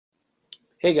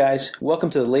Hey guys, welcome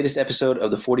to the latest episode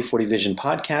of the 40/40 Vision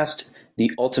podcast,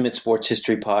 the ultimate sports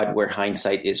history pod where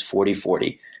hindsight is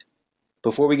 40/40.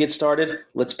 Before we get started,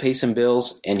 let's pay some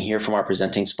bills and hear from our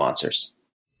presenting sponsors.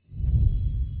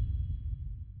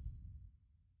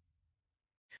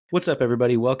 What's up,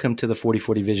 everybody? Welcome to the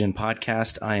 40/40 Vision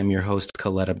podcast. I am your host,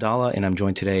 Khaled Abdallah, and I'm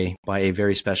joined today by a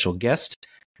very special guest,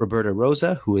 Roberta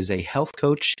Rosa, who is a health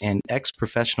coach and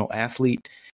ex-professional athlete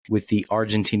with the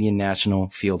Argentinian national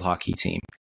field hockey team.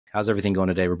 How's everything going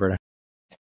today, Roberta?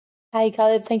 Hi,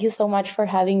 Khaled. Thank you so much for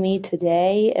having me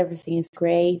today. Everything is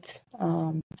great.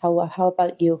 How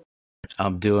about you?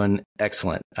 I'm doing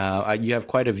excellent. You have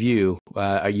quite a view.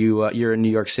 You're in New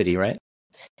York City, right?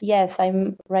 Yes,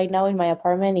 I'm right now in my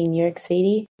apartment in New York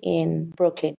City in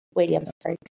Brooklyn,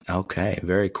 Williamsburg. Okay,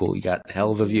 very cool. You got a hell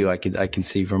of a view I can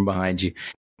see from behind you.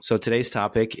 So today's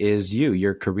topic is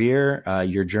your career,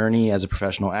 your journey as a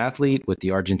professional athlete with the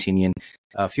Argentinian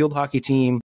field hockey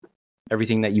team,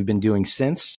 everything that you've been doing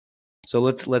since. So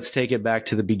let's take it back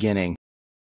to the beginning.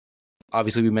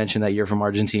 Obviously, we mentioned that you're from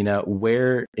Argentina.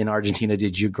 Where in Argentina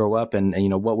did you grow up, and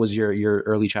what was your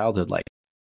early childhood like?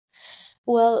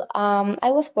 Well,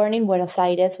 I was born in Buenos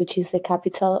Aires, which is the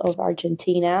capital of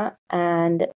Argentina,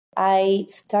 and I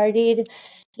started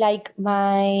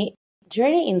my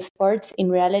journey in sports in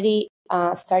reality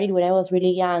started when I was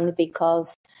really young,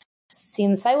 because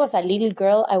since I was a little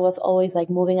girl, I was always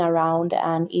moving around,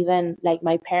 and even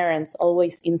my parents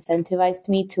always incentivized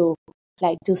me to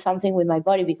do something with my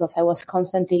body, because I was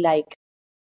constantly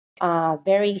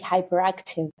very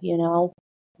hyperactive,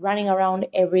 running around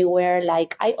everywhere.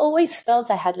 I always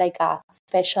felt I had a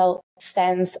special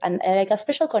sense and a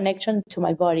special connection to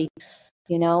my body,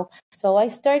 So I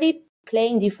started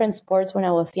playing different sports when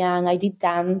I was young. I did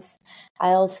dance.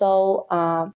 I also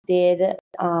did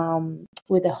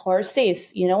with the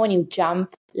horses, when you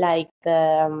jump I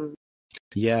don't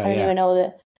even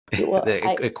know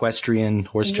the equestrian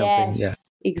horse jumping. Yes,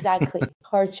 exactly.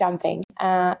 Horse jumping.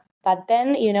 But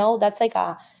then, that's it's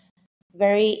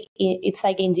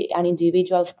an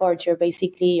individual sport. You're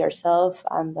basically yourself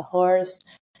and the horse.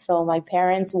 So my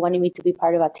parents wanted me to be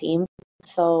part of a team.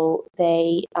 So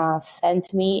they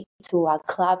sent me to a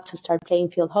club to start playing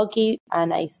field hockey,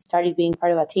 and I started being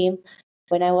part of a team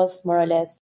when I was more or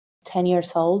less 10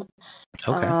 years old.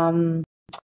 Okay.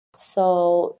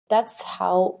 So that's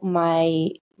how my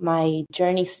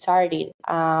journey started.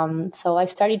 So I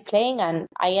started playing, and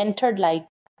I entered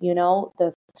you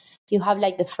have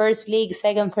the first league,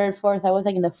 second, third, fourth. I was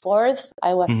in the fourth.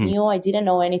 I was new. I didn't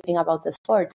know anything about the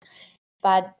sport.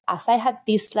 But as I had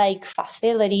this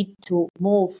facility to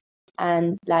move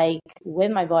and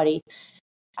with my body,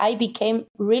 I became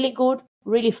really good,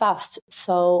 really fast.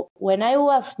 So when I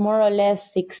was more or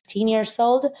less 16 years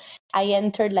old, I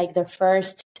entered the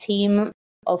first team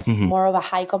of more of a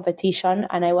high competition,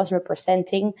 and I was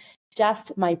representing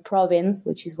just my province,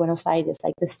 which is Buenos Aires,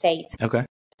 the state. Okay.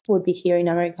 Would be here in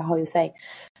America, how you say.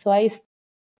 So I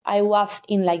was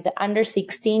in the under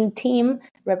 16 team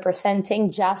representing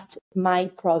just my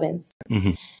province.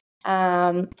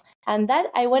 And that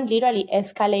I went literally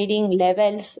escalating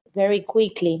levels very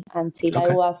quickly until I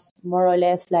was more or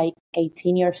less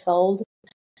 18 years old.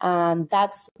 And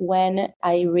that's when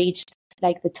I reached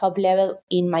the top level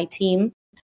in my team.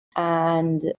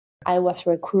 And I was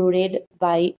recruited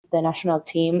by the national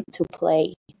team to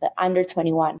play the under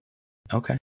 21.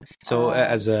 Okay. So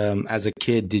as a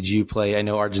kid, did you play? I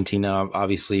know Argentina,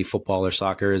 obviously football or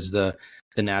soccer is the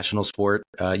national sport.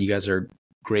 You guys are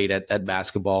great at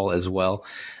basketball as well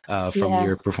from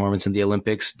your performance in the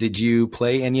Olympics. Did you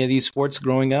play any of these sports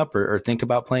growing up or think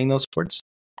about playing those sports?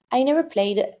 I never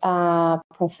played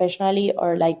professionally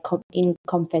or in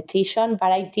competition,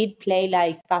 but I did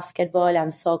play basketball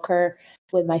and soccer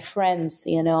with my friends,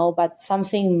 but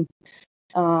something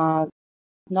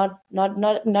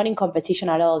not in competition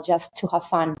at all, just to have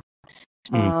fun.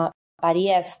 But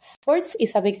yes, sports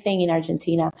is a big thing in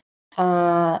Argentina.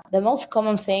 The most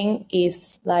common thing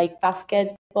is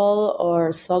basketball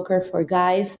or soccer for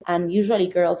guys, and usually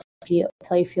girls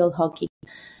play field hockey.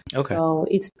 Okay. So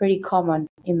it's pretty common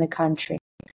in the country.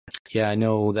 Yeah, I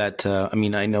know that.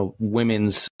 I know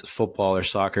women's football or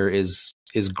soccer is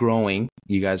growing.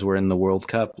 You guys were in the World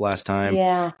Cup last time.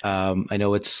 Yeah. I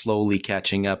know it's slowly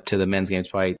catching up to the men's game.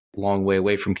 It's probably a long way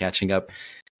away from catching up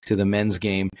to the men's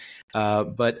game.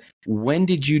 But when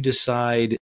did you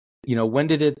decide, when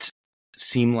did it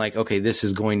seem like, okay, this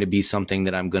is going to be something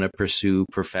that I'm going to pursue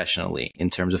professionally in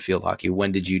terms of field hockey?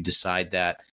 When did you decide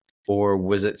that? Or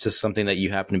was it just something that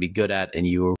you happen to be good at and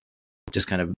you just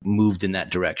kind of moved in that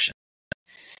direction?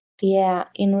 Yeah,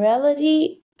 in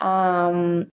reality,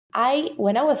 when I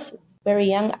was very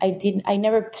young, I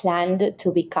never planned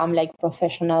to become like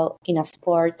professional in a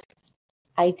sport.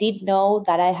 I did know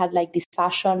that I had like this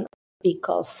passion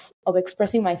because of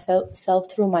expressing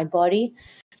myself through my body.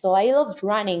 So I loved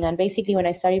running. And basically when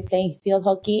I started playing field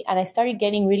hockey and I started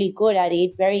getting really good at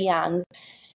it very young,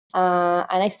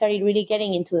 and I started really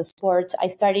getting into the sport, I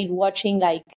started watching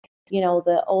like,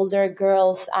 the older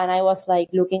girls, and I was like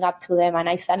looking up to them. And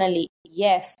I suddenly,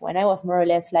 yes, when I was more or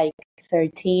less like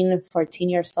 13, 14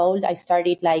 years old, I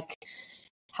started like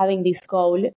having this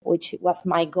goal, which was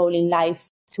my goal in life,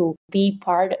 to be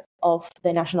part of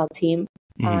the national team.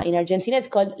 In Argentina, it's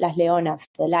called Las Leonas,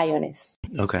 the Lioness.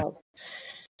 Okay.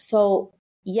 So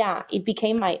yeah, it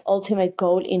became my ultimate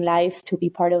goal in life to be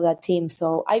part of that team.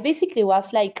 So I basically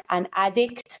was like an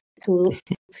addict to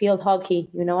field hockey.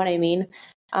 You know what I mean?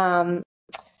 I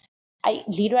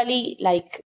literally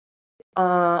like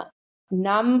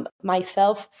numb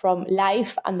myself from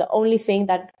life, and the only thing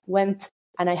that went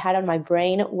and I had on my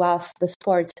brain was the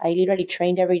sport. I literally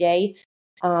trained every day,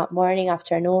 morning,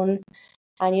 afternoon,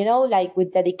 and like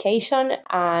with dedication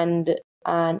and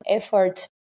effort,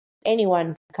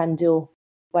 anyone can do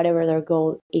whatever their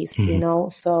goal is.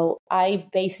 So I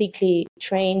basically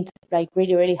trained like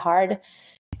really, really hard,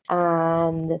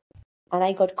 and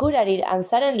I got good at it. And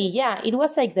suddenly, yeah, it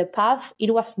was like the path,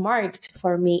 it was marked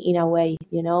for me in a way,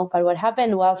 But what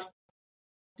happened was,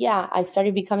 yeah, I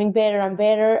started becoming better and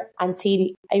better until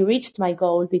I reached my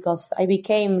goal, because I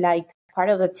became like part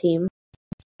of the team.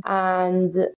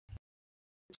 But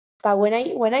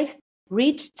when I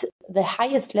reached the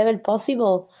highest level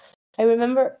possible, I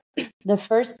remember the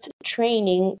first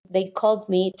training they called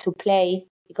me to play,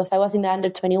 because I was in the under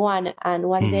 21. And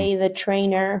one day the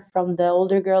trainer from the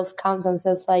older girls comes and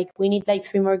says like, we need like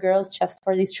 3 more girls just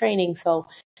for this training. So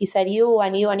he said, you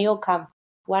and you and you come.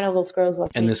 One of those girls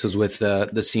was And me. this was with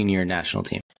the senior national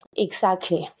team.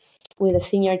 Exactly, with the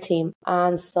senior team.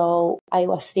 And so I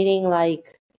was sitting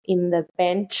like in the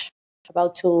bench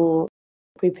about to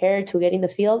prepare to get in the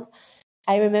field.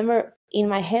 I remember in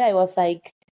my head, I was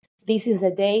like, this is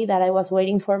the day that I was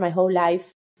waiting for my whole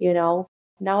life.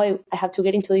 Now I have to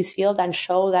get into this field and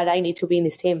show that I need to be in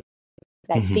this team.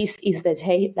 Like, this is the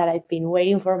day that I've been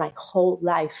waiting for my whole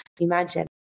life. Imagine,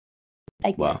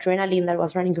 like, the adrenaline that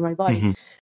was running through my body.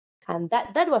 And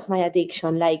that was my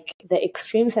addiction, like the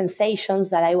extreme sensations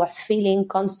that I was feeling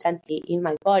constantly in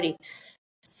my body.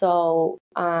 So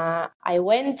I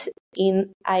went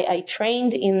in, I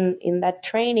trained in that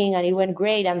training, and it went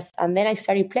great. And then I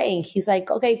started playing. He's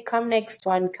like, okay, come next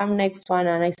one.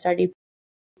 And I started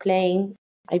playing.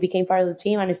 I became part of the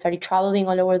team, and I started traveling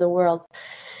all over the world.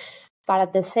 But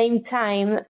at the same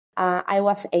time, I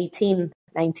was 18,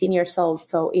 19 years old.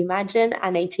 So imagine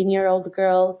an 18-year-old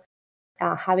girl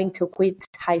having to quit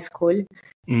high school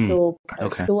to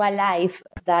pursue a life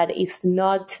that is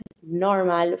not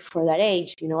normal for that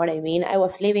age. You know what I mean? I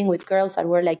was living with girls that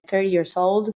were like 30 years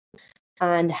old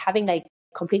and having like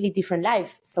completely different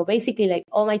lives. So basically, like,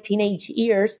 all my teenage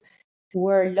years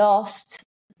were lost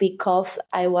because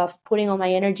I was putting all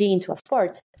my energy into a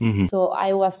sport. So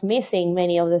I was missing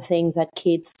many of the things that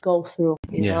kids go through,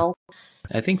 you know?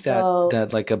 I think that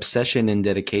like obsession and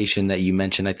dedication that you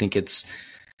mentioned, I think it's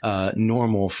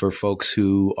normal for folks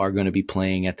who are going to be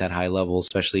playing at that high level,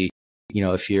 especially,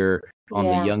 if you're on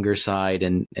the younger side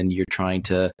and you're trying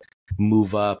to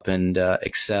move up and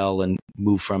excel and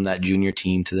move from that junior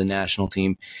team to the national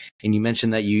team. And you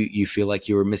mentioned that you feel like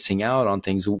you were missing out on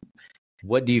things.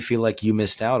 What do you feel like you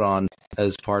missed out on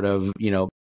as part of,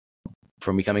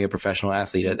 from becoming a professional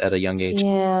athlete at a young age?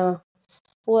 Yeah.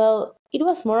 Well, it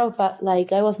was more of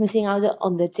like I was missing out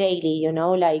on the daily,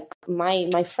 like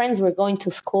my friends were going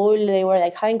to school. They were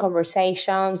like having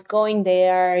conversations, going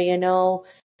there,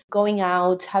 going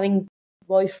out, having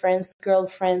boyfriends,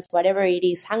 girlfriends, whatever it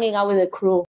is, hanging out with the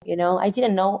crew, I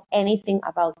didn't know anything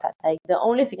about that. Like, the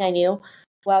only thing I knew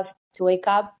was to wake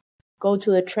up, go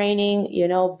to the training,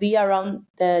 be around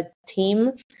the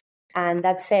team, and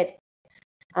that's it.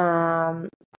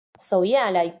 So yeah,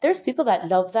 like, there's people that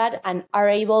love that and are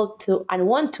able to and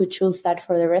want to choose that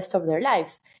for the rest of their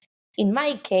lives. In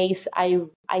my case, I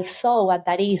saw what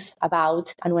that is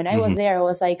about. And when I was there, I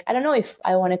was like, I don't know if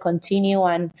I want to continue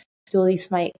and do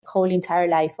this my whole entire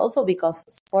life. Also because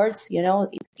sports,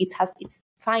 it's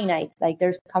finite. Like,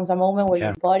 there comes a moment where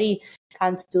your body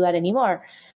can't do that anymore.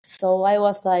 So I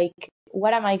was like,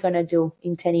 what am I going to do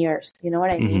in 10 years? You know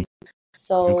what I mean?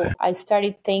 So I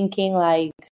started thinking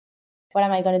like, what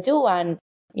am I going to do? And,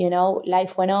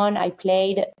 life went on. I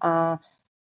played.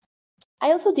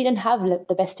 I also didn't have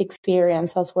the best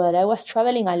experience as well. I was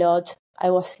traveling a lot. I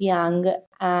was young.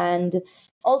 And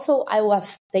also I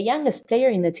was the youngest player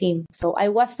in the team. So I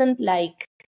wasn't like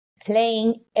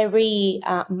playing every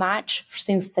match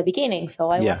since the beginning.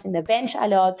 So I was in the bench a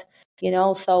lot,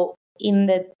 so in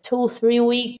the 2-3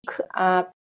 week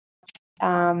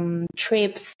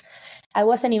trips, I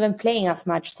wasn't even playing as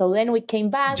much. So then we came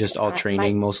back. Just all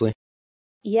training mostly?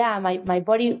 Yeah, my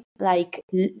body like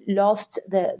lost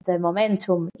the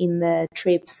momentum in the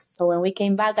trips. So when we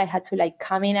came back, I had to like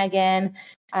come in again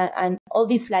and all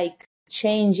these like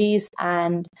changes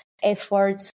and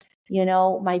efforts,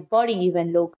 my body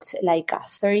even looked like a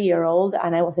 30-year-old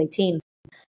and I was 18.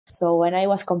 So when I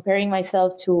was comparing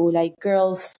myself to like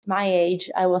girls my age,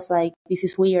 I was like, this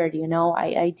is weird,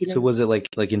 I didn't. So was it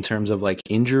like in terms of like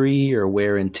injury or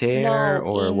wear and tear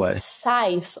or what?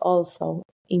 Size also,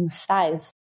 in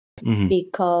size. Mm-hmm.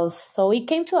 Because so it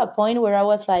came to a point where I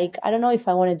was like, I don't know if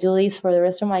I want to do this for the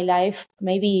rest of my life.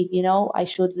 Maybe, I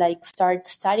should like start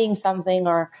studying something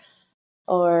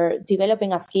or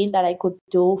developing a skill that I could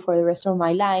do for the rest of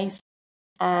my life.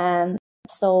 And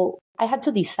so I had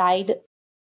to decide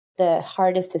the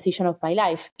hardest decision of my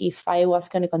life, if I was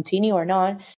going to continue or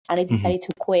not. And I decided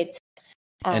to quit.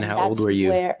 And how old were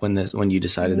you when you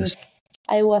decided this?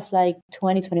 I was like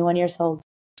 20, 21 years old.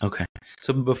 Okay.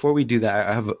 So before we do that,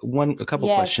 I have a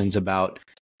couple questions about,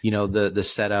 the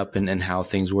setup and how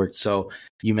things work. So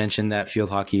you mentioned that field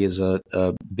hockey is a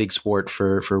big sport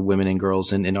for women and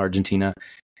girls in Argentina.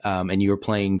 And you were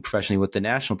playing professionally with the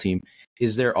national team.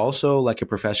 Is there also like a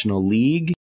professional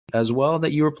league as well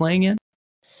that you were playing in?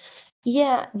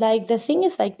 Yeah, like the thing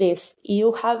is like this.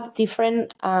 You have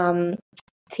different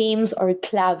teams or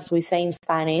clubs, we say in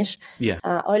Spanish,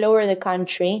 all over the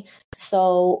country.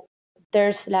 So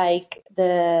there's like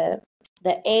the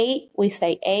A, we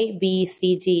say A, B,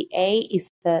 C, D. A is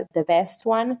the best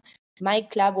one. My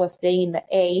club was playing in the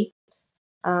A.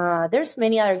 There's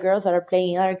many other girls that are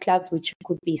playing in other clubs, which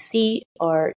could be C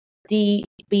or D,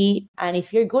 B. And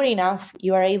if you're good enough,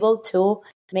 you are able to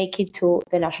make it to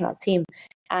the national team.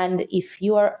 And if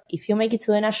you make it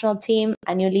to the national team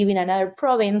and you live in another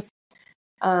province,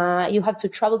 you have to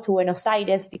travel to Buenos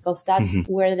Aires because that's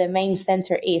where the main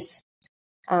center is.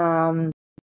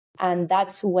 And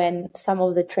that's when some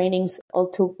of the trainings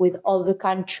with all the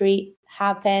country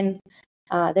happen.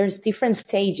 There's different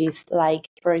stages. Like,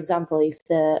 for example, if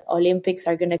the Olympics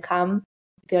are going to come,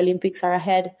 the Olympics are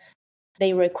ahead,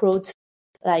 they recruit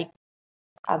like,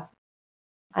 I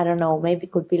don't know, maybe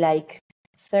it could be like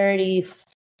 30,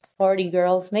 40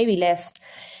 girls, maybe less.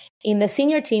 In the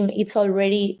senior team, it's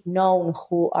already known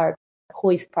who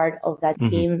is part of that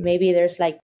team. Maybe there's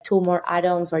like 2 more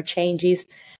add-ons or changes.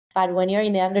 But when you're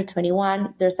in the under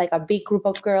 21, there's like a big group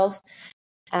of girls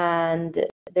and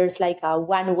there's like a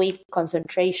 1 week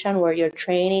concentration where you're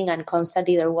training and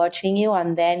constantly they're watching you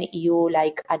and then you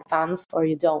like advance or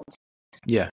you don't.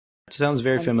 Yeah. It sounds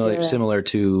very similar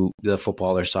to the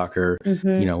football or soccer,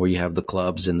 where you have the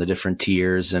clubs and the different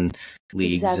tiers and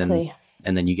leagues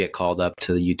and then you get called up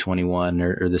to the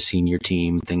U21 or the senior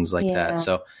team, things like that.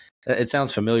 So it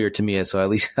sounds familiar to me. So at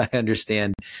least I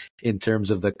understand in terms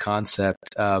of the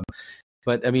concept.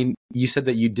 But I mean, you said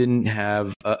that you didn't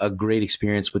have a great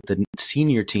experience with the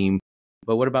senior team,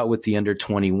 but what about with the under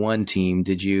 21 team?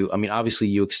 Obviously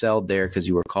you excelled there because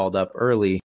you were called up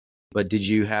early, but did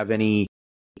you have any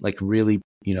like really,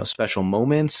 special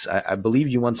moments? I believe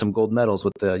you won some gold medals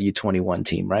with the U21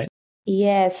 team, right?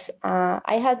 Yes.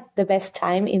 I had the best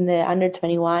time in the under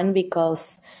 21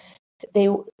 because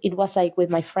it was like with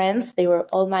my friends. They were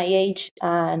all my age.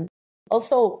 And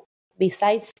also,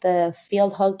 besides the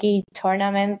field hockey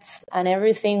tournaments and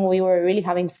everything, we were really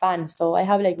having fun. So I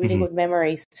have like really good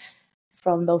memories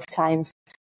from those times.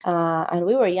 And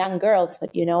we were young girls,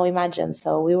 imagine.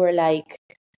 So we were like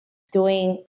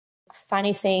doing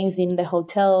funny things in the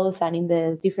hotels and in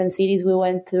the different cities we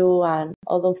went through and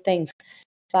all those things.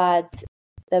 But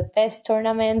the best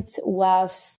tournament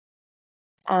was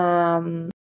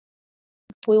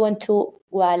we went to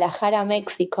Guadalajara,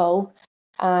 Mexico,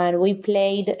 and we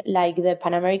played like the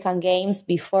Pan American Games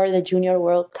before the Junior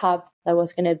World Cup that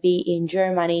was going to be in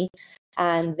Germany.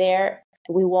 And there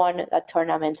we won that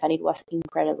tournament and it was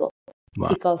incredible. Wow.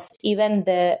 Because even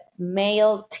the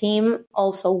male team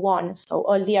also won. So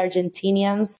all the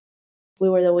Argentinians, we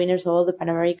were the winners of all the Pan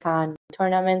American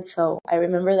tournaments. So I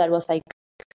remember that was like,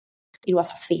 it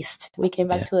was a feast. We came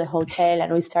back to the hotel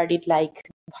and we started like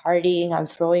partying and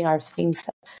throwing our things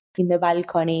in the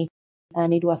balcony.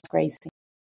 And it was crazy.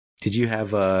 Did you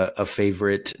have a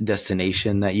favorite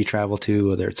destination that you travel to,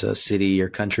 whether it's a city or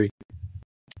country?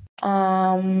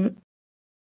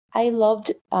 I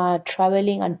loved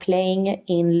traveling and playing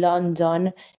in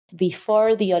London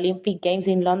before the Olympic Games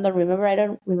in London. Remember, I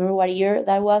don't remember what year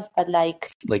that was, but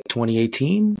like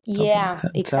 2018. Yeah,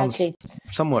 like exactly. Sounds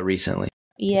somewhat recently.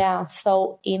 Yeah.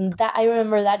 So in that, I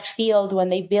remember that field when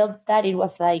they built that, it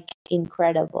was like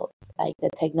incredible. Like the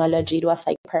technology, it was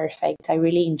like perfect. I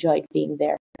really enjoyed being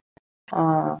there,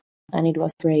 and it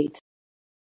was great.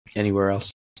 Anywhere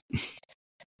else?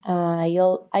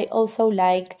 I also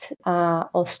liked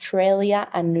Australia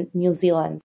and New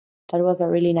Zealand. That was a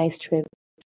really nice trip.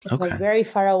 Okay. Like very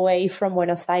far away from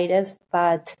Buenos Aires,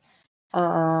 but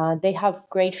they have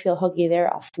great field hockey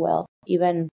there as well.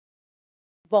 Even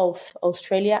both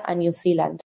Australia and New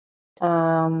Zealand.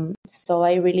 So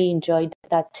I really enjoyed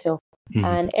that too. Mm-hmm.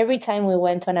 And every time we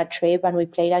went on a trip and we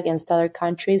played against other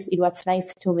countries, it was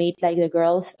nice to meet like the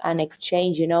girls and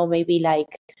exchange, maybe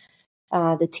like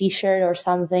the t-shirt or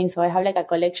something. So I have like a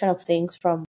collection of things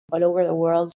from all over the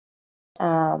world.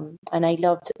 And I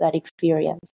loved that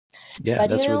experience. Yeah, but,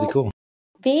 that's really cool.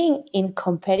 Being in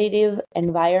competitive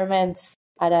environments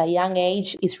at a young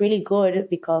age is really good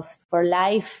because for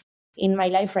life, in my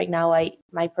life right now,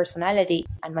 my personality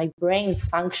and my brain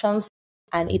functions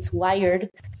and it's wired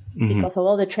because of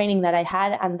all the training that I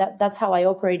had, and that's how I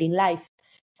operate in life.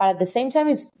 But at the same time,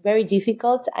 it's very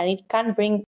difficult and it can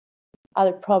bring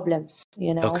other problems,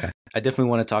 Okay. I definitely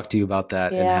want to talk to you about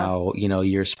that and how,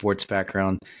 your sports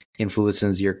background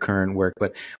influences your current work.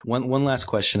 But one last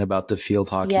question about the field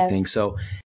hockey thing. So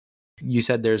you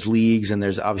said there's leagues and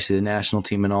there's obviously the national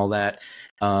team and all that.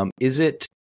 Do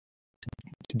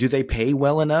they pay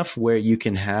well enough where you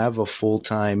can have a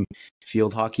full-time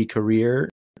field hockey career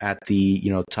at the,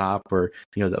 top or,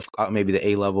 maybe the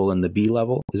A level and the B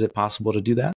level? Is it possible to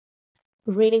do that?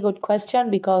 Really good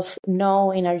question, because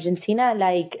no, in Argentina,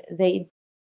 like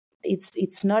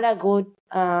it's not a good,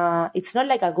 it's not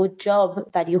like a good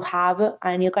job that you have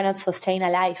and you cannot sustain a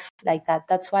life like that.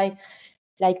 That's why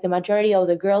like the majority of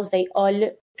the girls, they all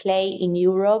play in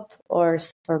Europe or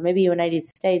maybe United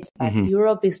States, but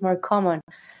Europe is more common.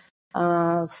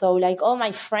 So like all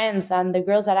my friends and the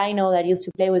girls that I know that used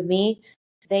to play with me,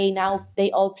 they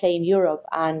all play in Europe.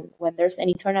 And when there's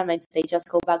any tournaments, they just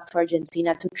go back to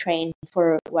Argentina to train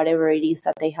for whatever it is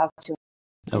that they have to,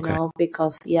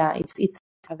 because it's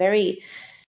a very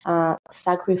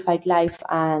sacrificed life.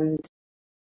 And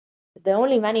the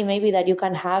only money maybe that you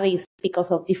can have is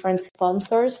because of different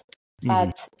sponsors,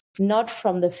 but not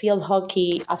from the Field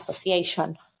Hockey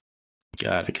Association.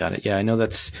 Got it. Yeah, I know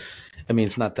it's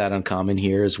not that uncommon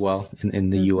here as well in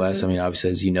the U.S. I mean, obviously,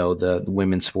 as you know, the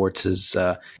women's sports is,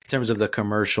 in terms of the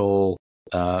commercial,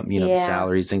 the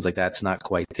salaries, things like that, it's not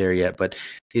quite there yet. But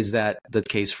is that the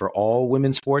case for all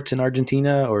women's sports in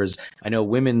Argentina? Or I know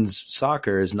women's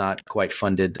soccer is not quite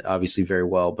funded, obviously, very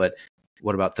well. But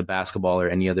what about the basketball or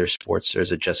any other sports, or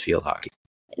is it just field hockey?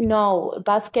 No,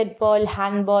 basketball,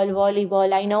 handball,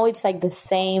 volleyball. I know it's like the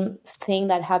same thing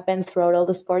that happens throughout all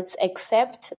the sports,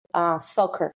 except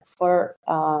soccer for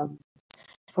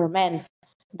men.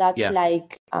 That's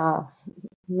like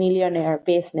millionaire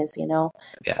business,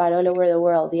 but all over the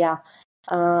world,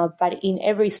 but in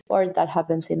every sport that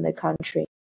happens in the country.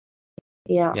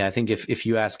 Yeah. I think if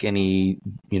you ask any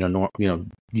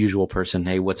usual person,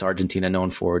 hey, what's Argentina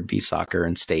known for? It'd be soccer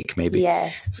and steak, maybe.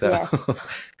 Yes. So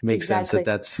makes sense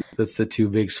that's the two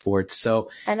big sports.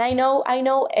 So and I know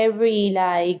every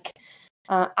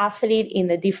athlete in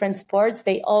the different sports,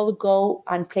 they all go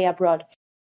and play abroad.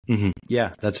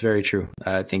 Yeah, that's very true.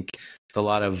 I think a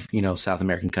lot of South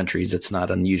American countries, it's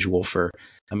not unusual for.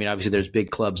 I mean, obviously there's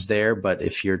big clubs there, but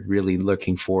if you're really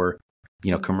looking for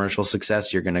commercial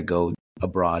success, you're going to go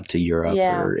abroad to Europe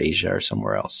or Asia or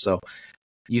somewhere else. So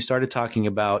you started talking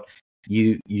about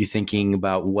you thinking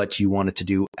about what you wanted to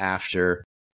do after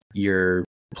your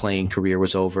playing career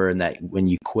was over, and that when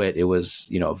you quit, it was,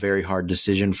 a very hard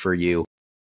decision for you.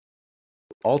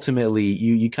 Ultimately,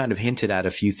 you kind of hinted at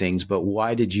a few things, but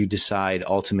why did you decide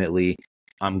ultimately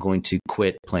I'm going to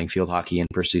quit playing field hockey and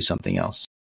pursue something else?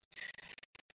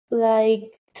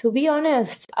 To be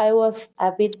honest, I was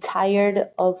a bit tired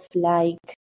of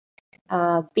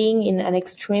being in an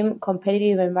extreme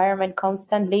competitive environment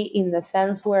constantly, in the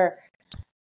sense where,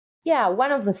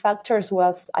 one of the factors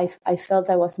was I felt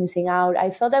I was missing out.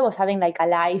 I felt I was having a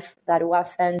life that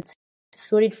wasn't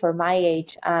suited for my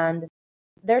age. And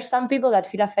there's some people that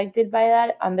feel affected by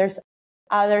that, and there's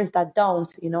others that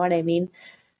don't, you know what I mean?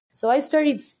 So I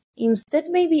started, instead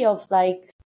maybe of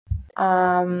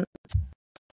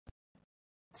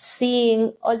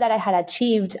seeing all that I had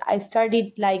achieved, I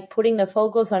started putting the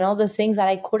focus on all the things that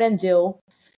I couldn't do.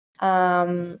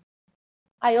 I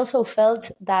also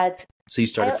felt that. So you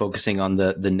started focusing on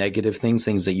the negative things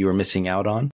that you were missing out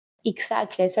on?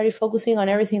 Exactly. I started focusing on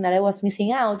everything that I was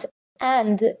missing out.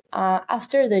 And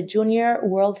after the Junior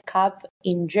World Cup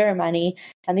in Germany,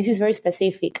 and this is very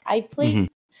specific, I played,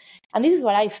 and this is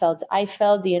what I felt. I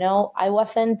felt, I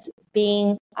wasn't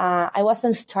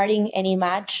starting any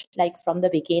match like from the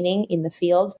beginning in the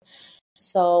field.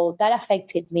 So that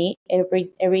affected me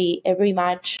every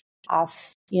match,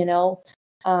 as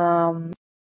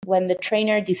when the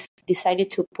trainer decided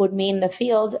to put me in the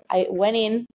field, I went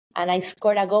in and I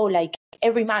scored a goal. Like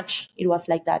every match, it was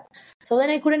like that. So then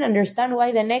I couldn't understand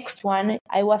why the next one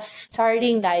I was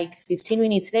starting like 15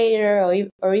 minutes later,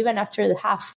 or even after the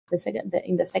half,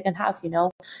 in the second half.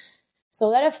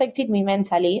 So that affected me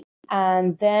mentally.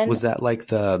 And then was that like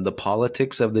the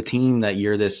politics of the team, that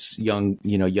you're this young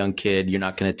kid, you're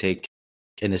not going to take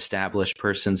an established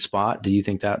person's spot? Do you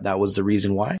think that was the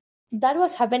reason why? That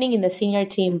was happening in the senior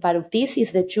team, but this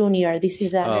is the junior. This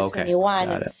is the under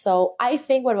 21. So I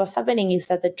think what was happening is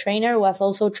that the trainer was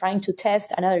also trying to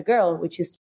test another girl, which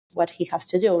is what he has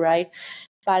to do, right?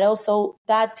 But also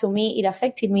that, to me, it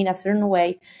affected me in a certain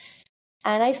way.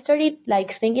 And I started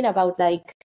like thinking about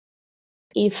like,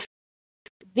 if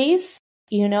this,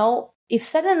 if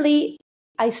suddenly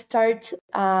I start,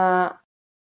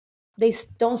 they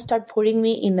don't start putting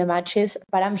me in the matches,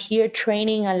 but I'm here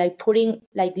training and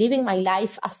living my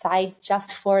life aside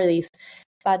just for this.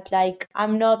 But like,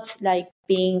 I'm not like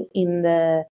being in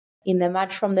the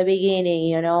match from the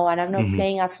beginning, and I'm not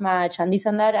playing as much and this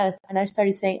and that. And I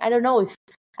started saying, I don't know if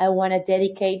I want to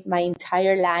dedicate my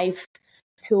entire life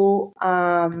to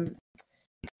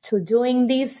doing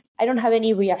this. I don't have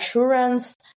any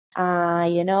reassurance.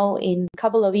 In a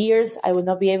couple of years, I will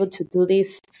not be able to do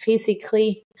this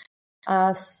physically.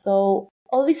 So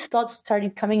all these thoughts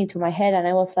started coming into my head, and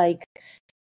I was like,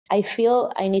 I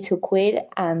feel I need to quit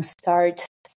and start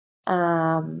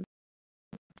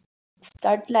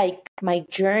like my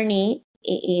journey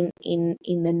in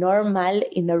the normal,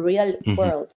 in the real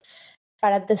world.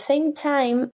 But at the same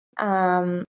time,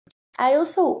 I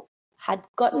also had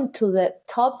gotten to the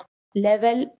top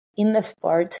level in the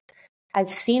sport.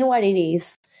 I've seen what it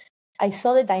is. I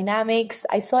saw the dynamics.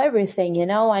 I saw everything,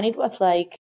 and it was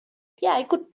like, yeah, I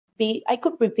could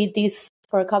repeat this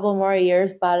for a couple more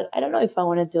years, but I don't know if I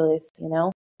want to do this,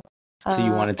 So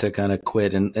you wanted to kind of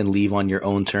quit and leave on your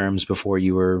own terms before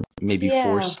you were maybe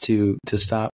forced to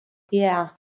stop? Yeah.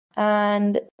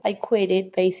 And I quit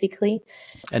it, basically.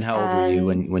 And how old were you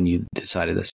when you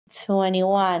decided this?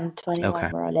 21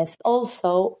 more or less.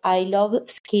 Also, I love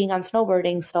skiing and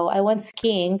snowboarding, so I went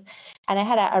skiing, and I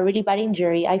had a really bad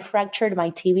injury. I fractured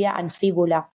my tibia and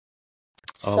fibula.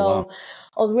 Wow.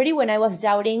 Already when I was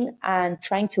doubting and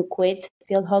trying to quit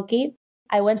field hockey,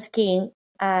 I went skiing,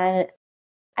 and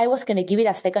I was going to give it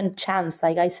a second chance.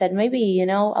 Like I said, maybe,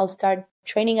 I'll start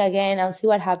training again. I'll see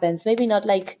what happens. Maybe not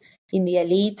like in the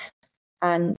elite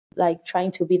and like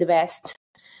trying to be the best,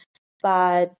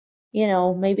 but,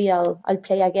 maybe I'll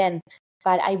play again.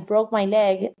 But I broke my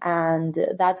leg, and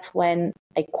that's when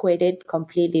I quit it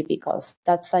completely, because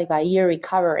that's like a year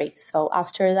recovery. So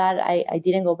after that, I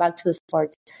didn't go back to the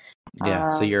sport. Yeah.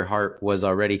 So your heart was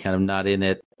already kind of not in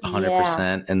it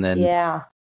 100%. And then,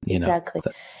 exactly.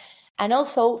 And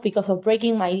also because of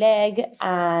breaking my leg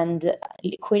and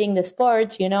quitting the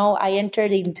sport, I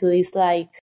entered into this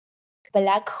like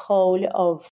black hole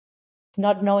of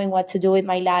not knowing what to do with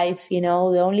my life. The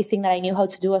only thing that I knew how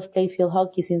to do was play field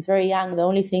hockey since very young. The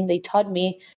only thing they taught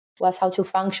me was how to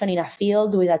function in a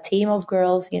field with a team of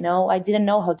girls. I didn't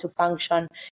know how to function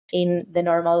in the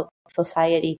normal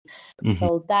society.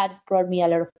 So that brought me a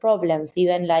lot of problems.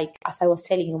 Even like, as I was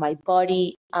telling you, my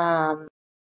body, how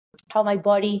my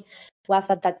body was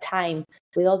at that time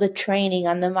with all the training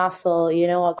and the muscle,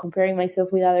 comparing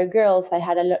myself with other girls. I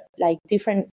had a lot, like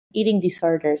different eating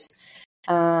disorders.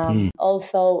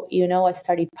 Also, I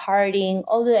started partying.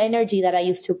 All the energy that I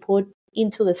used to put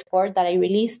into the sport that I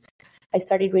released, I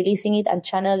started releasing it and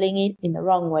channeling it in the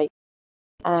wrong way.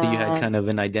 So you had kind of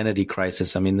an identity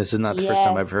crisis. I mean, this is not the first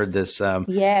time I've heard this.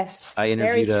 Yes. I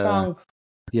interviewed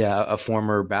a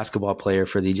former basketball player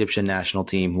for the Egyptian national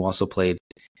team who also played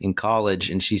in college.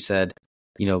 And she said,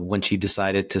 when she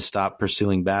decided to stop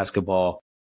pursuing basketball,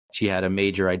 she had a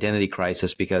major identity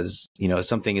crisis because,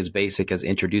 something as basic as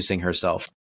introducing herself.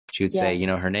 She would say,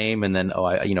 her name, and then,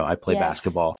 I play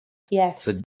basketball. Yes.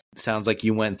 So it sounds like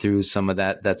you went through some of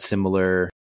that similar,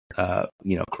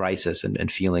 crisis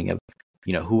and feeling of,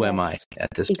 who am I at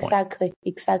this point?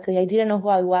 Exactly. I didn't know who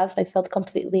I was. I felt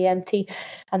completely empty.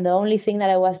 And the only thing that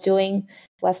I was doing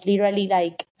was literally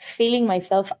like filling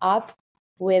myself up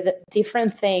with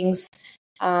different things,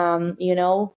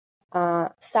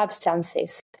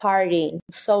 substances, partying,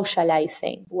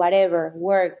 socializing, whatever,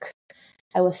 work.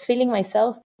 I was feeling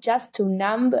myself just to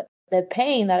numb the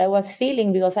pain that I was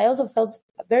feeling, because I also felt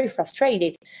very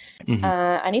frustrated.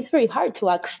 And it's very hard to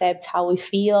accept how we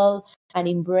feel and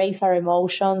embrace our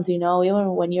emotions,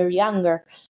 even when you're younger.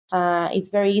 It's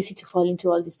very easy to fall into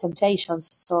all these temptations.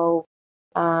 So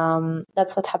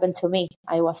that's what happened to me.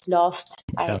 I was lost.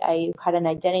 Yeah. I had an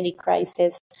identity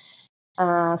crisis.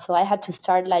 So I had to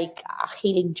start like a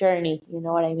healing journey, you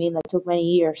know what I mean? That took many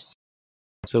years.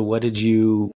 So what did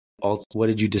you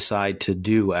decide to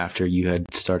do after you had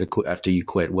after you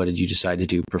quit? What did you decide to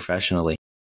do professionally?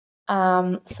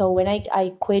 So when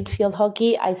I quit field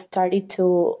hockey, I started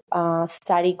to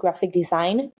study graphic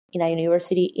design in a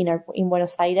university in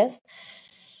Buenos Aires.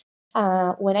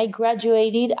 When I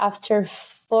graduated after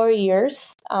 4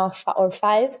 years or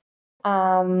 5,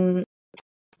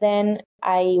 then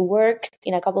I worked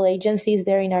in a couple agencies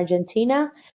there in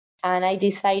Argentina, and I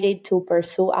decided to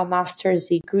pursue a master's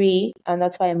degree, and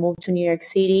that's why I moved to New York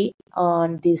City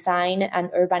on design and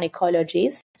urban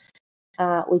ecologies,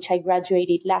 which I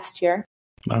graduated last year.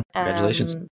 Wow,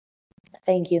 congratulations.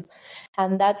 Thank you.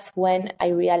 And that's when I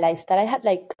realized that I had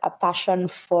like a passion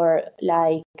for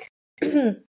like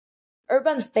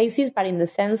urban spaces, but in the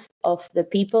sense of the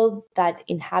people that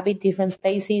inhabit different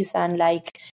spaces and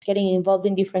like getting involved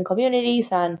in different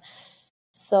communities. And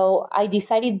so I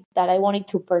decided that I wanted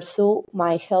to pursue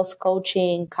my health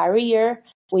coaching career,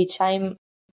 which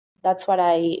that's what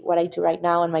I do right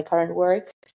now in my current work.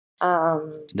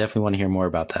 Definitely want to hear more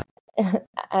about that.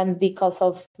 And because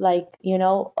of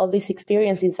all these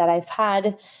experiences that I've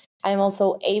had, I'm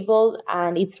also able,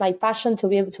 and it's my passion to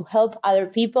be able to help other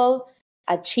people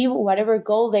achieve whatever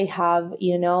goal they have,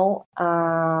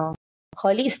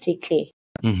 holistically,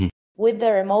 with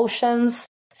their emotions,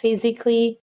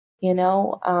 physically,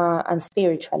 and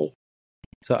spiritually.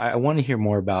 So I want to hear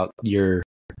more about the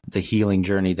healing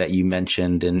journey that you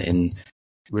mentioned in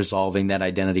resolving that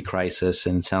identity crisis.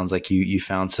 And it sounds like you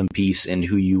found some peace in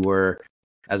who you were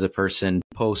as a person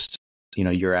post,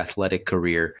 your athletic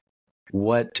career.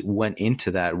 What went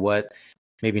into that? What,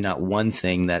 maybe not one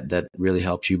thing that really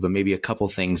helped you, but maybe a couple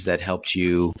things that helped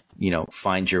you,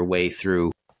 find your way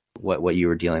through what you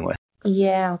were dealing with?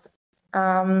 Yeah.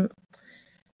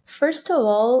 First of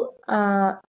all,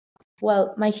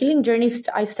 my healing journey,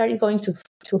 I started going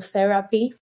to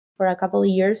therapy for a couple of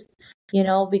years,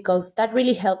 because that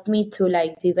really helped me to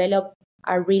develop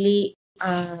a really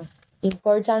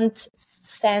important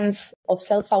sense of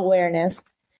self-awareness,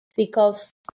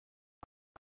 because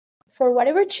for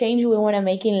whatever change we want to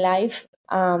make in life,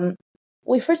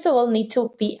 we first of all need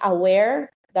to be aware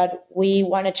that we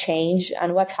want to change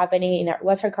and what's happening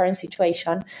what's our current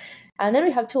situation. And then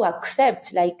we have to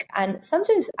accept, and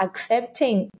sometimes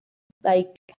accepting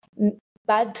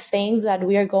bad things that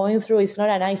we are going through is not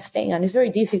a nice thing, and it's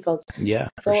very difficult. Yeah,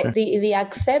 so for sure. The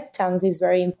acceptance is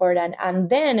very important, and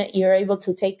then you're able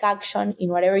to take action in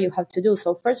whatever you have to do.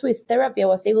 So first with therapy, I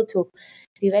was able to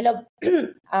develop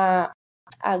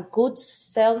a good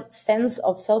sense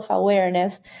of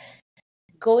self-awareness,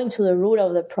 going to the root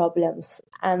of the problems.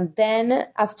 And then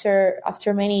after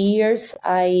many years,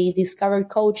 I discovered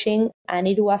coaching, and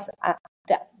it was at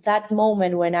that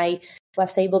moment when I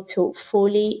was able to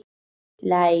fully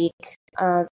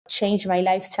change my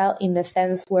lifestyle, in the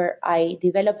sense where I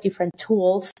developed different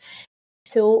tools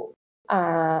to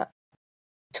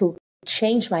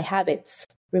change my habits.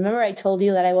 Remember, I told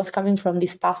you that I was coming from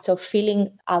this past of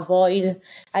feeling a void.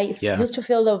 I used to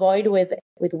feel the void with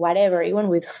whatever, even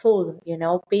with food,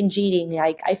 binge eating.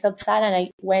 I felt sad and I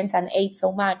went and ate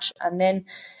so much. And then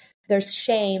there's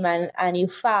shame and you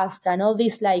fast and all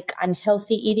these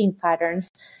unhealthy eating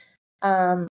patterns.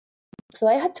 So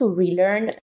I had to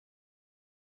relearn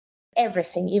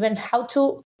everything, even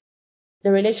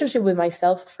the relationship with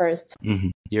myself first. Mm-hmm.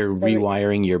 You're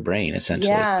rewiring your brain,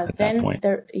 essentially. Yeah, at that point.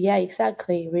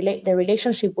 Exactly. The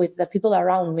relationship with the people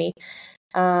around me,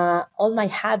 all my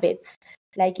habits.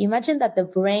 Imagine that the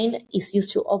brain is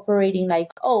used to operating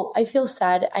oh, I feel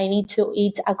sad, I need to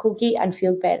eat a cookie and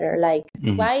feel better.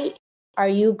 Why are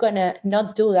you gonna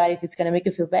not do that if it's gonna make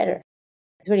you feel better?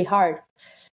 It's really hard.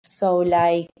 So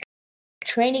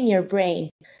training your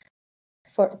brain,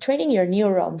 for training your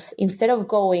neurons, instead of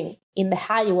going in the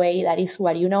highway, that is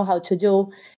what you know how to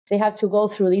do, they have to go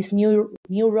through this new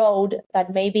road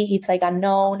that maybe it's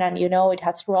unknown, and it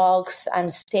has rocks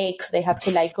and sticks. They have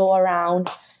to go around,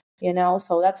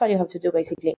 so that's what you have to do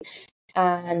basically.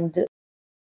 And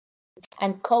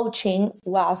coaching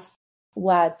was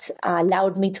what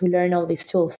allowed me to learn all these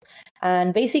tools.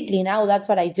 And basically now that's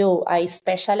what I do. I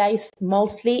specialize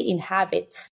mostly in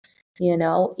habits,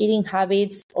 eating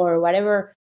habits or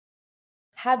whatever.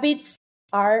 Habits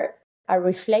are a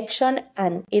reflection,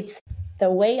 and it's the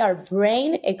way our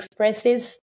brain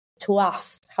expresses to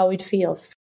us how it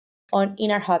feels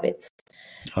in our habits.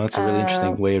 Oh, that's a really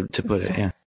interesting way to put it.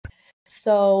 Yeah.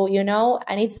 So,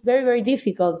 and it's very, very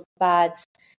difficult, but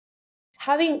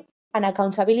having an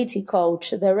accountability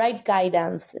coach, the right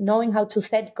guidance, knowing how to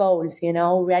set goals,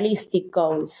 realistic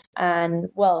goals, and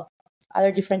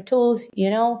other different tools,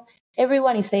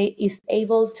 everyone is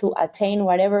able to attain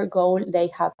whatever goal they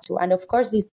have to. And of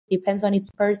course, this depends on each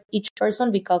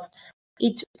person, because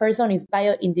each person is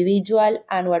bio-individual,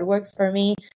 and what works for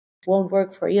me won't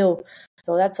work for you.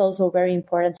 So that's also very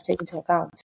important to take into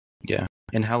account. Yeah.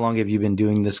 And how long have you been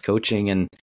doing this coaching, and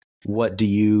what do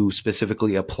you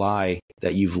specifically apply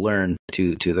that you've learned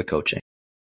to the coaching?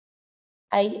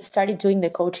 I started doing the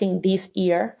coaching this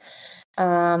year.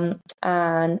 And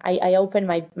I opened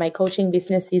my coaching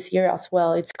business this year as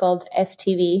well. It's called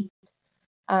FTV,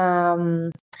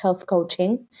 Health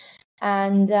Coaching.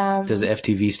 And does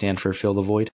FTV stand for Fill the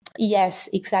Void? Yes,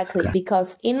 exactly. Okay.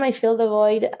 Because in my Fill the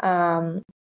Void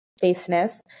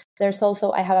business, there's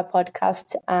also, I have a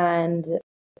podcast and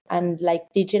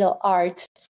like digital art,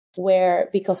 where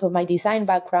because of my design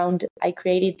background, I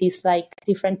created these like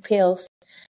different pills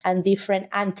and different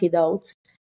antidotes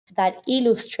that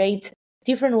illustrate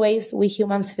different ways we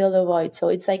humans fill the void. So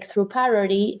it's like through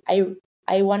parody,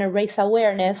 I want to raise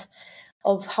awareness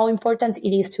of how important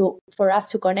it is for us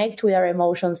to connect with our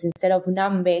emotions instead of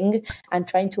numbing and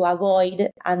trying to avoid,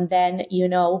 and then,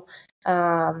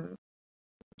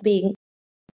 being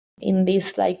in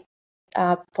this like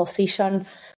position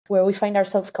where we find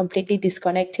ourselves completely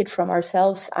disconnected from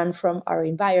ourselves and from our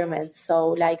environment. So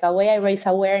like a way I raise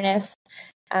awareness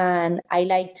and I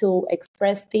like to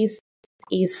express this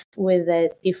is with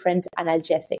the different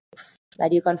analgesics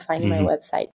that you can find in my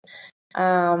website.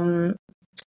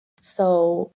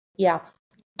 So yeah.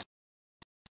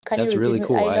 That's really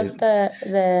cool. I lost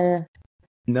the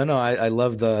No, I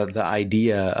love the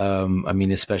idea. I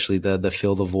mean, especially the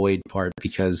fill the void part,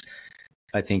 because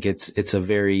I think it's a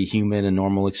very human and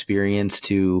normal experience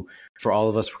for all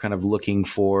of us. We're kind of looking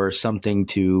for something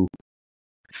to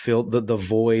fill the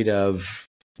void of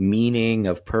meaning,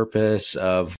 of purpose,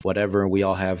 of whatever. We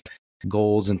all have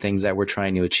goals and things that we're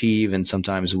trying to achieve. And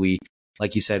sometimes we,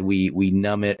 like you said, we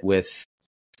numb it with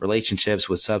relationships,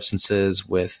 with substances,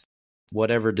 with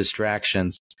whatever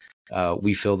distractions.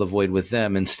 We fill the void with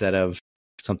them instead of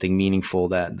something meaningful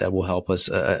that will help us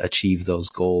achieve those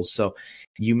goals. So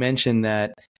you mentioned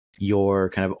that your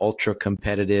kind of ultra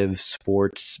competitive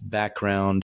sports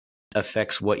background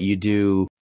affects what you do,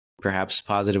 perhaps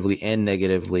positively and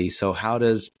negatively. So how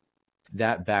does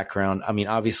that background, I mean,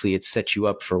 obviously it sets you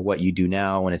up for what you do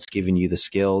now, and it's given you the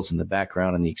skills and the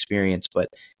background and the experience, but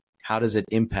how does it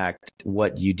impact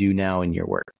what you do now in your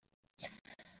work?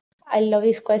 I love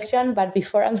this question, but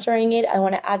before answering it, I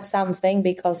want to add something,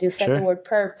 because you said the word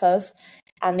purpose.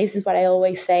 And this is what I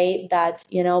always say, that,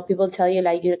 people tell you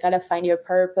like, you gotta find your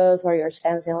purpose or your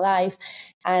sense in life.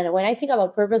 And when I think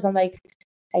about purpose, I'm like,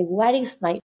 what is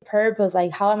my purpose?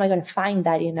 Like, how am I going to find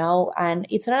that, And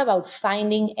it's not about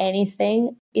finding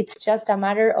anything. It's just a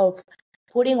matter of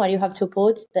putting what you have to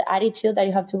put, the attitude that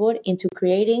you have to put into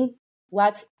creating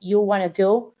what you want to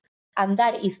do. And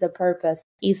that is the purpose,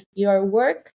 is your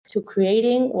work to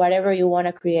creating whatever you want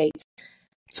to create.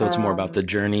 So it's more about the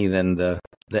journey than the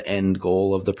end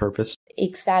goal of the purpose?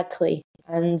 Exactly.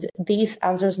 And this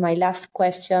answers my last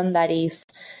question, that is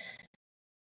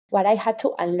what I had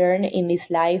to unlearn in this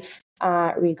life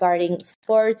regarding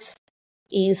sports,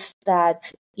 is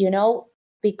that,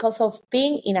 because of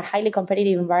being in a highly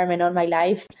competitive environment all my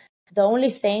life, the only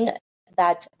thing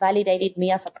that validated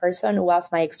me as a person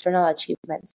was my external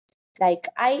achievements. Like,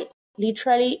 I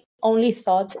literally only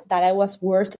thought that I was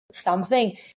worth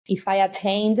something if I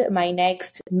attained my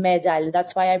next medal.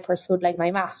 That's why I pursued like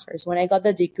my master's. When I got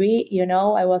the degree,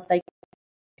 I was like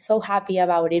so happy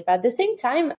about it. But at the same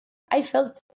time, I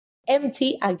felt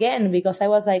empty again, because I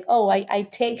was like, I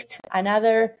take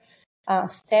another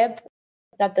step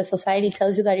that the society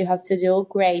tells you that you have to do.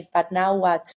 Great. But now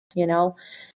what,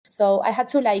 So I had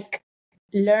to like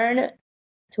learn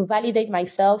to validate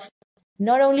myself,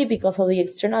 not only because of the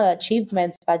external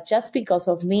achievements, but just because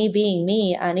of me being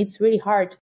me. And it's really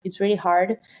hard.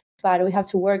 But we have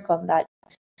to work on that.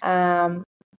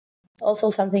 Also,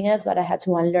 something else that I had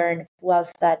to unlearn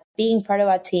was that being part of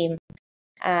a team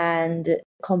and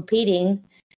competing,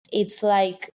 it's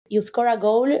like you score a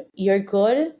goal, you're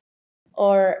good,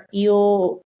 or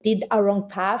you did a wrong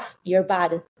pass, you're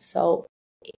bad. So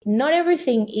not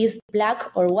everything is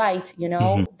black or white,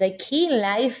 The key in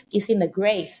life is in the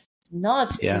grace.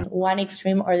 not in one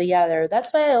extreme or the other.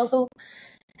 That's why I also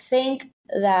think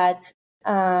that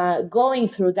going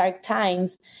through dark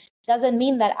times doesn't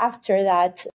mean that after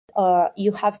that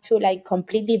you have to like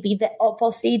completely be the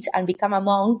opposite and become a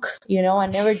monk,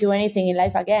 and never do anything in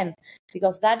life again,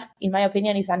 because that, in my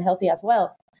opinion, is unhealthy as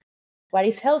well. What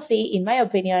is healthy, in my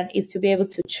opinion, is to be able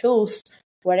to choose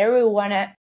whatever we want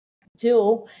to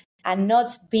do and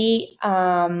not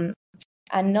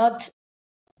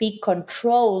be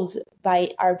controlled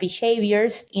by our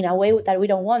behaviors in a way that we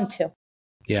don't want to.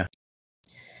 Yeah.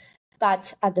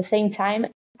 But at the same time,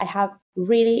 I have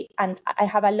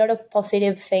a lot of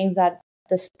positive things that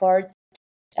the sport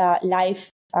life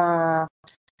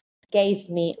gave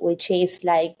me, which is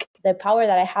like the power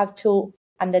that I have to,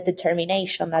 and the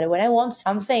determination that when I want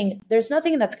something, there's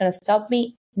nothing that's going to stop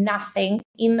me, nothing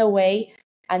in the way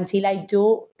until I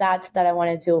do that I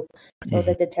want to do. So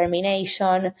the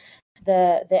determination,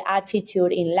 the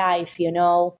attitude in life,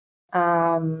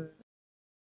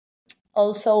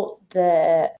 also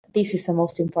this is the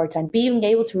most important, being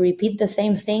able to repeat the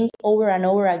same thing over and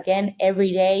over again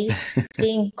every day,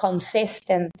 being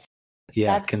consistent.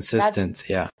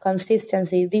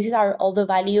 Consistency. These are all the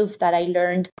values that I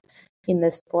learned in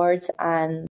the sport,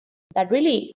 and that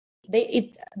really they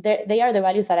are the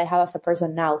values that I have as a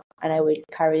person now, and I will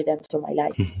carry them through my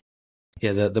life.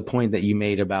 Yeah, the point that you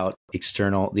made about the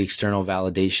external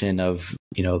validation of,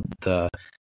 the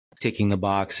ticking the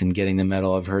box and getting the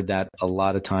medal. I've heard that a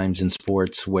lot of times in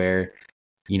sports where,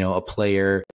 a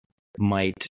player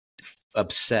might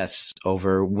obsess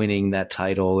over winning that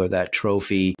title or that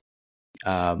trophy.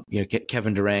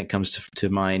 Kevin Durant comes to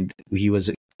mind. He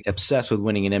was obsessed with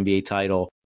winning an NBA title,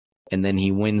 and then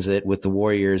he wins it with the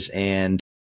Warriors. And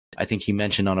I think he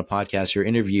mentioned on a podcast or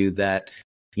interview that,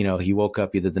 he woke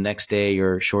up either the next day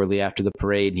or shortly after the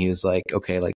parade, and he was like,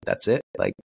 okay, like, that's it.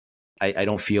 Like, I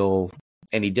don't feel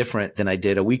any different than I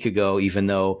did a week ago, even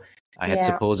though I had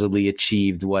supposedly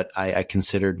achieved what I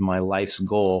considered my life's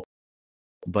goal.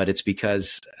 But it's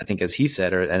because, I think, as he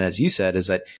said, and as you said, is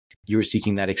that you were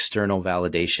seeking that external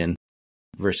validation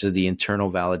versus the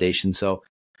internal validation. So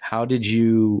how did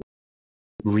you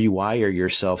rewire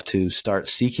yourself to start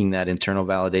seeking that internal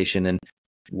validation? And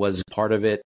was part of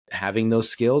it having those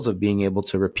skills of being able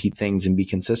to repeat things and be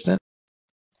consistent?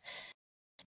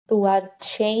 What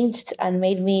changed and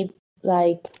made me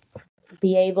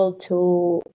be able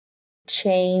to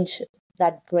change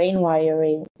that brain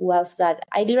wiring was that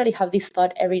I literally have this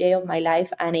thought every day of my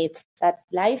life, and it's that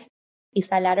life is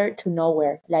a ladder to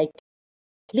nowhere,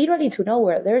 literally to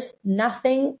nowhere. There's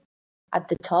nothing at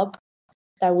the top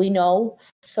that we know.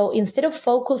 So instead of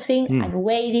focusing and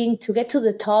waiting to get to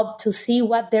the top to see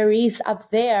what there is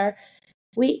up there,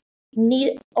 we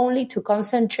need only to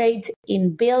concentrate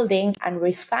in building and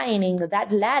refining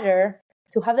that ladder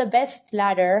to have the best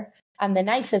ladder and the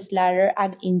nicest ladder,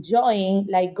 and enjoying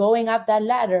going up that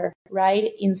ladder,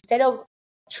 right? Instead of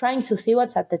trying to see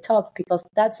what's at the top, because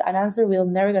that's an answer we're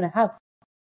never going to have.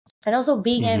 And also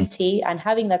being empty and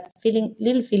having that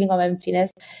little feeling of emptiness,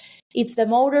 it's the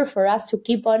motor for us to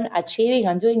keep on achieving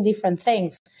and doing different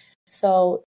things.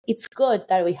 So it's good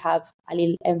that we have a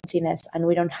little emptiness and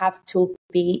we don't have to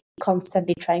be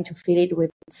constantly trying to fill it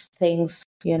with things,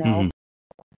 So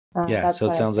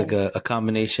it sounds like a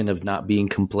combination of not being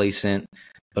complacent,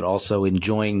 but also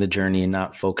enjoying the journey and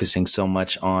not focusing so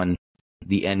much on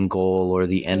the end goal or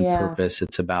the end purpose.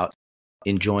 It's about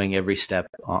enjoying every step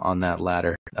on that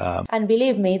ladder. And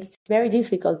believe me, it's very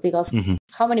difficult because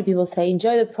how many people say,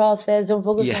 enjoy the process, don't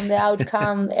focus on the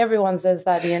outcome. Everyone says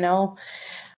that,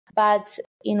 But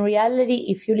in reality,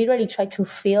 if you literally try to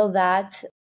feel that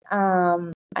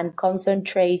and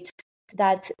concentrate,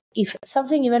 that if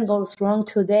something even goes wrong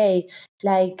today,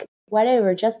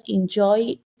 whatever, just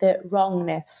enjoy the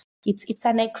wrongness. It's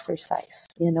an exercise,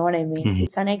 you know what I mean?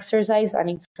 It's an exercise, and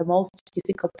it's the most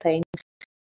difficult thing.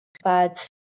 But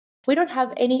we don't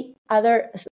have any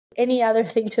other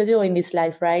thing to do in this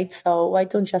life, right? So why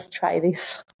don't just try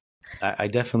this? I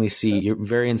definitely see, you're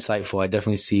very insightful. I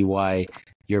definitely see why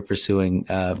you're pursuing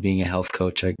being a health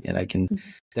coach, and I can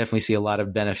definitely see a lot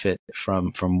of benefit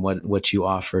from what you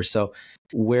offer. So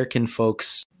where can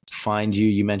folks find you?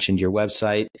 You mentioned your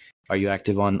website. Are you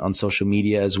active on social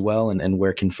media as well? And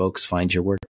where can folks find your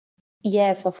work?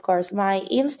 Yes, of course. My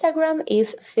Instagram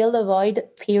is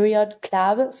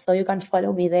fillthevoid.club. So you can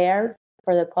follow me there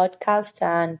for the podcast.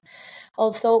 And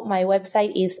also my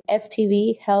website is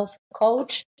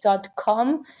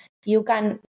ftvhealthcoach.com. You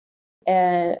can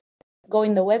go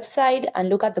in the website and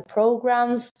look at the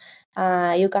programs.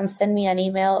 You can send me an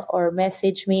email or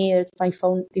message me. There's my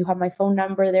phone. You have my phone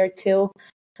number there too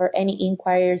for any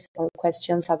inquiries or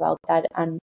questions about that.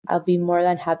 And I'll be more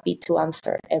than happy to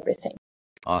answer everything.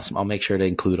 Awesome. I'll make sure to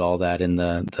include all that in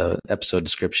the episode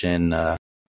description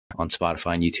on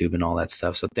Spotify and YouTube and all that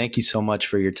stuff. So thank you so much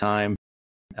for your time.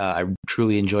 I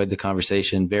truly enjoyed the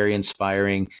conversation. Very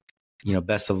inspiring.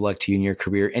 Best of luck to you in your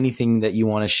career. Anything that you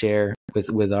want to share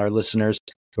with our listeners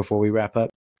before we wrap up?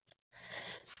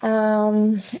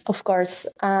 Of course.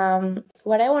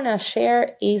 What I want to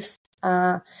share is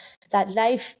that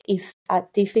life is a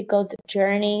difficult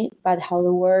journey, but how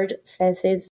the word says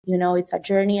it, it's a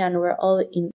journey, and we're all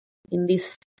in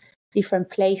these different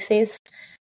places,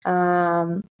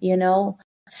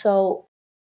 so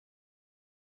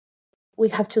we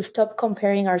have to stop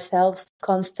comparing ourselves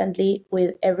constantly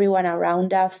with everyone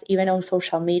around us, even on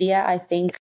social media. I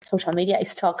think social media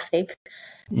is toxic.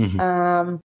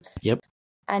 Mm-hmm. Yep.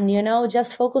 And,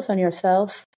 just focus on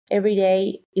yourself every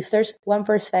day. If there's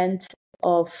 1%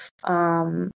 of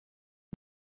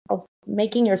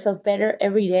making yourself better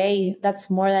every day, that's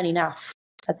more than enough.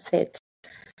 That's it.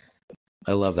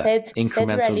 I love that.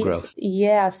 Incremental growth.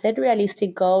 Yeah, set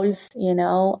realistic goals,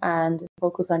 and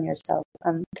focus on yourself.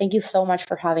 Thank you so much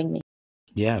for having me.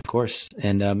 Yeah, of course.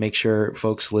 And make sure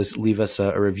folks leave us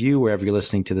a review wherever you're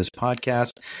listening to this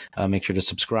podcast. Make sure to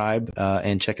subscribe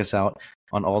and check us out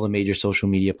on all the major social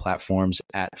media platforms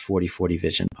at 4040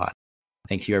 Vision Pod.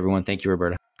 Thank you, everyone. Thank you,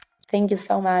 Roberta. Thank you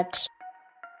so much.